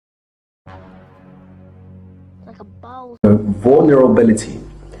Vulnerability.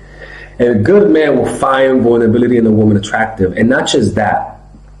 A good man will find vulnerability in a woman attractive, and not just that,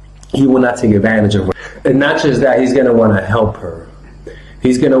 he will not take advantage of her. And not just that, he's gonna want to help her.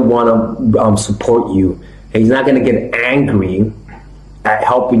 He's gonna want to support you. He's not gonna get angry at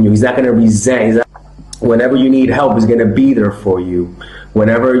helping you. He's not gonna resent. Whenever you need help, he's gonna be there for you.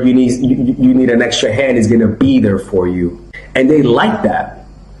 Whenever you need an extra hand, he's gonna be there for you. And they like that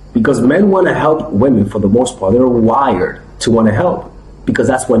because men want to help women for the most part. They're wired to want to help because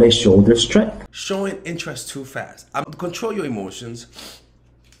that's when they show their strength. Showing interest too fast. Control your emotions.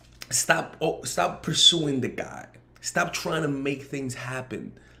 Stop pursuing the guy. Stop trying to make things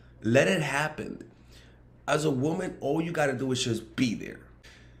happen. Let it happen. As a woman, all you gotta do is just be there.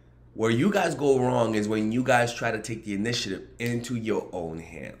 Where you guys go wrong is when you guys try to take the initiative into your own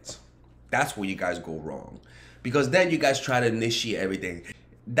hands. That's where you guys go wrong. Because then you guys try to initiate everything.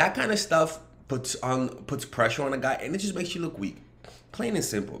 That kind of stuff puts pressure on a guy, and it just makes you look weak. Plain and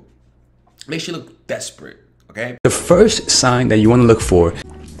simple. Makes you look desperate, okay? The first sign that you want to look for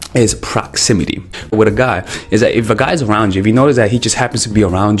is proximity. With a guy is that if a guy's around you, if you notice that he just happens to be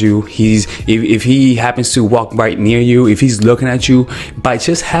around you, if he happens to walk right near you, if he's looking at you, by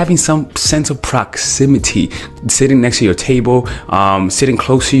just having some sense of proximity, sitting next to your table, sitting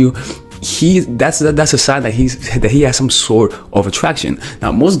close to you, that's a sign that he has some sort of attraction.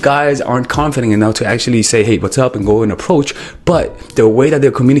 Now, most guys aren't confident enough to actually say, hey, what's up, and go and approach, but the way that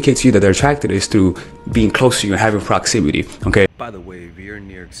they communicate to you that they're attracted is through being close to you and having proximity. Okay. By the way, if you're in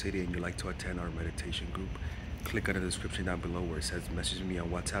New York City and you'd like to attend our meditation group, click on the description down below where it says message me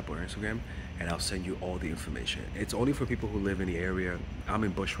on WhatsApp or Instagram, and I'll send you all the information. It's only for people who live in the area. I'm in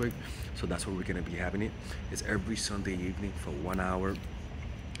Bushwick, so that's where we're going to be having it. It's every Sunday evening for 1 hour.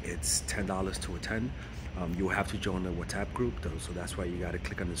 It's $10 to attend. You'll have to join the WhatsApp group though, so that's why you got to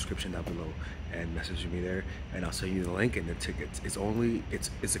click on the description down below and message me there, and I'll send you the link and the tickets.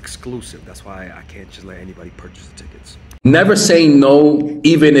 It's exclusive. That's why I can't just let anybody purchase the tickets. Never say no,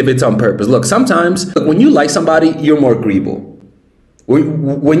 even if it's on purpose. Look, sometimes when you like somebody, you're more agreeable.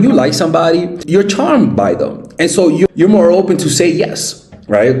 When you like somebody, you're charmed by them, and so you're more open to say yes,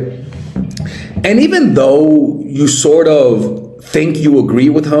 right? And even though you sort of think you agree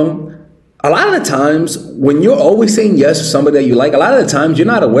with him, a lot of the times when you're always saying yes to somebody that you like, a lot of the times you're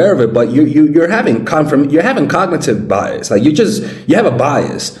not aware of it, but you're having cognitive bias. Like you have a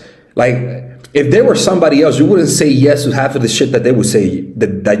bias. Like if there were somebody else, you wouldn't say yes to half of the shit that they would say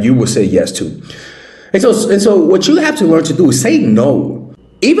that you would say yes to. And so what you have to learn to do is say no.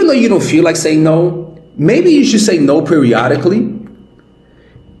 Even though you don't feel like saying no, maybe you should say no periodically,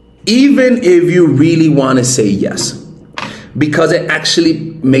 even if you really want to say yes. Because it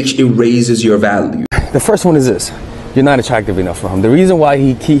actually raises your value. The first one is this: you're not attractive enough for him. The reason why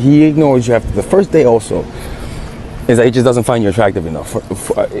he ignores you after the first day also is that he just doesn't find you attractive enough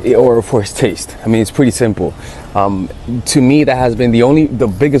for his taste. I mean, it's pretty simple. To me, that has been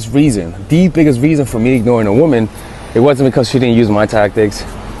the biggest reason for me ignoring a woman. It wasn't because she didn't use my tactics.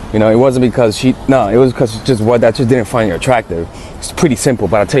 You know, it wasn't because it was because that just didn't find you attractive. It's pretty simple,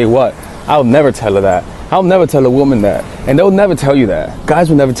 but I'll tell you what, I'll never tell her that. I'll never tell a woman that, and they'll never tell you that. Guys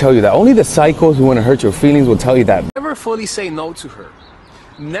will never tell you that. Only the psychos who want to hurt your feelings will tell you that. Never fully say no to her.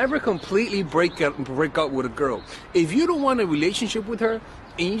 Never completely break up with a girl. If you don't want a relationship with her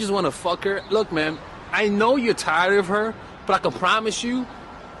and you just want to fuck her, look, man, I know you're tired of her, but I can promise you,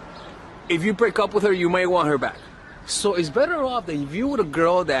 if you break up with her, you may want her back. So it's better off that if you're with a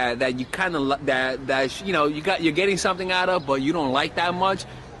girl that you kind of that you know you're getting something out of, but you don't like that much,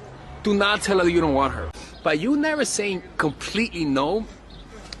 do not tell her you don't want her. But you never saying completely no,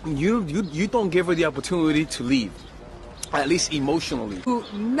 you don't give her the opportunity to leave, at least emotionally. You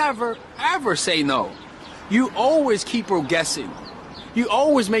never ever say no. You always keep her guessing. You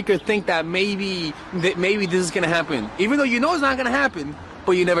always make her think that maybe this is gonna happen, even though you know it's not gonna happen,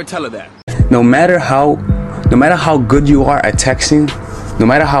 but you never tell her that. No matter how good you are at texting, no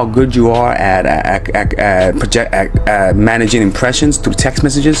matter how good you are at managing impressions through text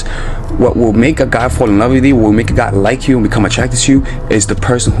messages, what will make a guy fall in love with you, what will make a guy like you and become attracted to you, is the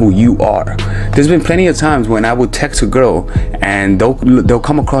person who you are. There's been plenty of times when I would text a girl and they'll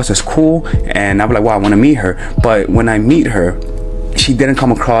come across as cool, and I'll be like, wow, I want to meet her. But when I meet her, she doesn't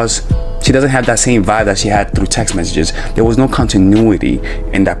have that same vibe that she had through text messages. There was no continuity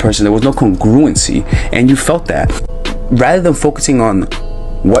in that person. There was no congruency, and you felt that. Rather than focusing on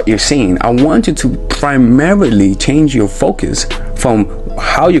what you're seeing, I want you to primarily change your focus from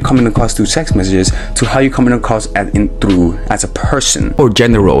how you're coming across through text messages to how you're coming across as a person. Or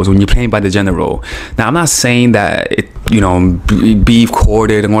gender roles, when you're playing by the gender role. Now, I'm not saying that it, be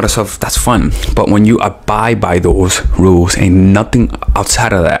courted and all that stuff, that's fun. But when you abide by those rules and nothing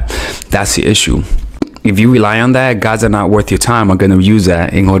outside of that, that's the issue. If you rely on that, guys that are not worth your time are going to use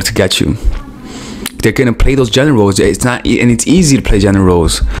that in order to get you. They're gonna play those gender roles. It's easy to play gender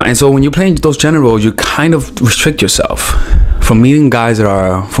roles. And so when you're playing those gender roles, you kind of restrict yourself from meeting guys that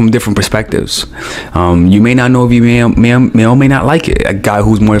are from different perspectives. You may not know if you may or may not like it. A guy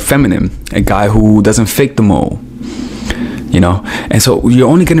who's more feminine, a guy who doesn't fit the mold. And so you're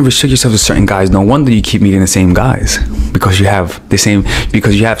only gonna restrict yourself to certain guys. No wonder you keep meeting the same guys, because you have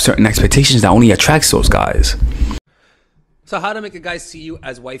certain expectations that only attracts those guys. So how to make a guy see you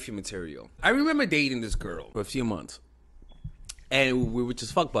as wifey material. I remember dating this girl for a few months, and we were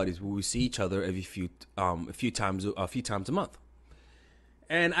just fuck buddies. We would see each other a few times a month,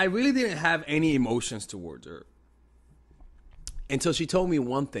 and I really didn't have any emotions towards her until she told me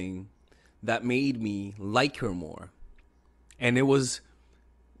one thing that made me like her more, and it was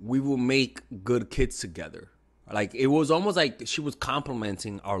we will make good kids together. Like, it was almost like she was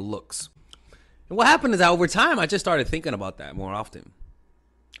complimenting our looks. And what happened is that over time, I just started thinking about that more often.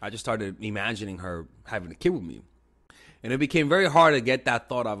 I just started imagining her having a kid with me. And it became very hard to get that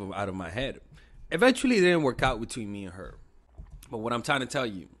thought out of my head. Eventually, it didn't work out between me and her. But what I'm trying to tell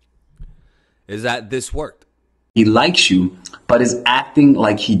you is that this worked. He likes you, but is acting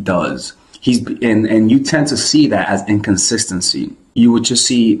like he does. And you tend to see that as inconsistency. You would just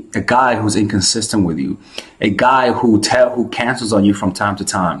see a guy who's inconsistent with you, a guy who cancels on you from time to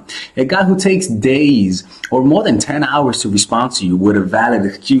time, a guy who takes days or more than 10 hours to respond to you with a valid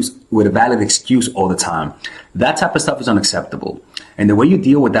excuse all the time. That type of stuff is unacceptable. And the way you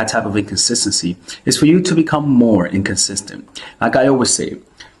deal with that type of inconsistency is for you to become more inconsistent. Like I always say,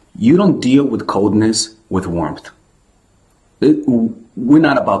 you don't deal with coldness with warmth. We're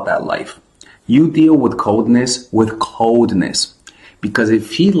not about that life. You deal with coldness with coldness. Because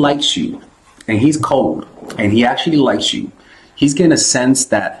if he likes you and he's cold and he actually likes you, he's going to sense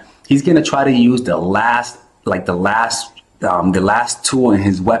that he's going to try to use the last tool in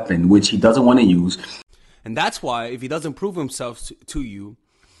his weapon, which he doesn't want to use. And that's why if he doesn't prove himself to you,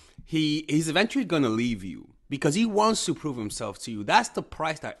 he's eventually going to leave you, because he wants to prove himself to you. That's the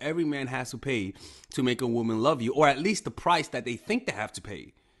price that every man has to pay to make a woman love you, or at least the price that they think they have to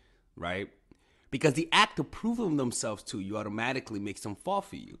pay, right? Because the act of proving themselves to you automatically makes them fall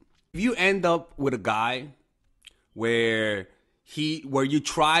for you. If you end up with a guy where he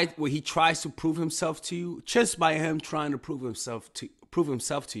tries to prove himself to you, just by him trying to prove himself to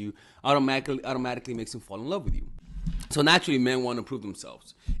you, automatically makes him fall in love with you. So naturally, men want to prove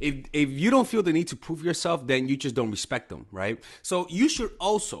themselves. If you don't feel the need to prove yourself, then you just don't respect them, right? So you should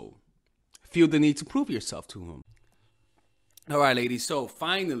also feel the need to prove yourself to him. All right, ladies. So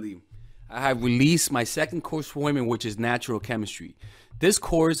finally, I have released my second course for women, which is natural chemistry. This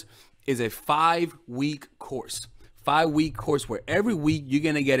course is a 5-week course. 5-week course where every week you're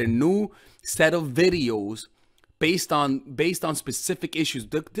going to get a new set of videos based on specific issues.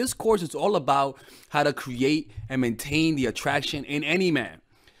 This course is all about how to create and maintain the attraction in any man.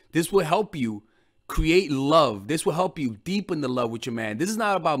 This will help you create love. This will help you deepen the love with your man. This is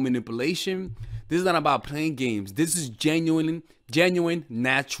not about manipulation. This is not about playing games. This is genuine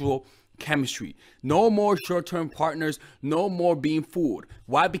natural chemistry. No more short-term partners, no more being fooled.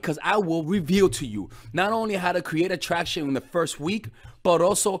 Why? Because I will reveal to you not only how to create attraction in the first week, but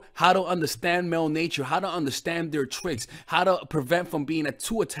also how to understand male nature, how to understand their tricks, how to prevent from being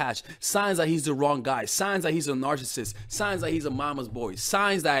too attached, signs that he's the wrong guy, signs that he's a narcissist, signs that he's a mama's boy,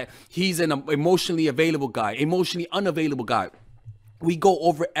 signs that he's an emotionally available guy, emotionally unavailable guy. We go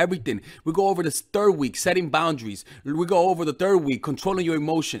over everything. We go over this 3rd week, setting boundaries. We go over the 3rd week, controlling your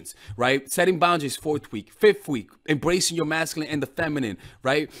emotions, right? Setting boundaries, 4th week. 5th week, embracing your masculine and the feminine,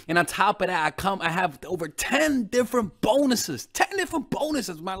 right? And on top of that, I have over 10 different bonuses. 10 different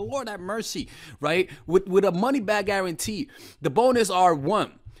bonuses, my Lord have mercy, right? With a money back guarantee. The bonus are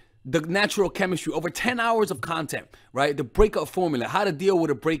 1, the natural chemistry, over 10 hours of content, right? The breakup formula, how to deal with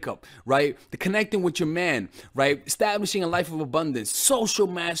a breakup, right? The connecting with your man, right? Establishing a life of abundance, social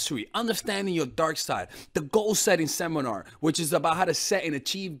mastery, understanding your dark side, the goal setting seminar, which is about how to set and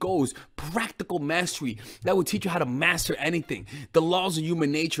achieve goals, practical mastery that will teach you how to master anything, the laws of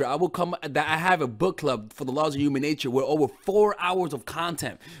human nature. I have a book club for the laws of human nature with over 4 hours of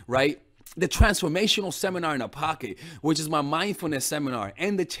content, right? The transformational seminar in a pocket, which is my mindfulness seminar,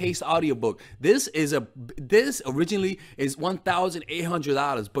 and the Chase audiobook. This originally is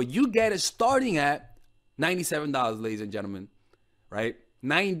 $1,800, but you get it starting at $97, ladies and gentlemen. right?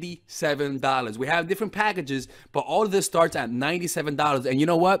 $97. We have different packages, but all of this starts at $97. And you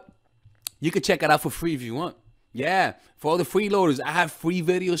know what? You can check it out for free if you want. Yeah, for all the freeloaders, I have free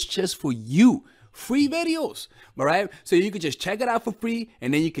videos just for you. Free videos, all right? So you could just check it out for free,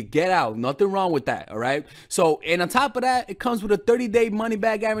 and then you could get out. Nothing wrong with that, all right? So, and on top of that, it comes with a 30-day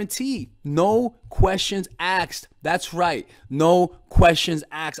money-back guarantee. No questions asked. That's right. No questions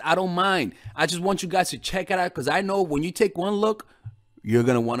asked. I don't mind. I just want you guys to check it out, because I know when you take one look, you're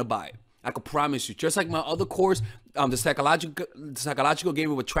going to want to buy it. I can promise you. Just like my other course, the psychological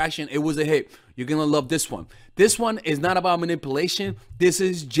game of attraction, it was a hit. You're going to love this one. This one is not about manipulation. This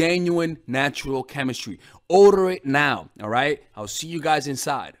is genuine natural chemistry. Order it now, all right? I'll see you guys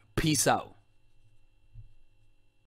inside. Peace out.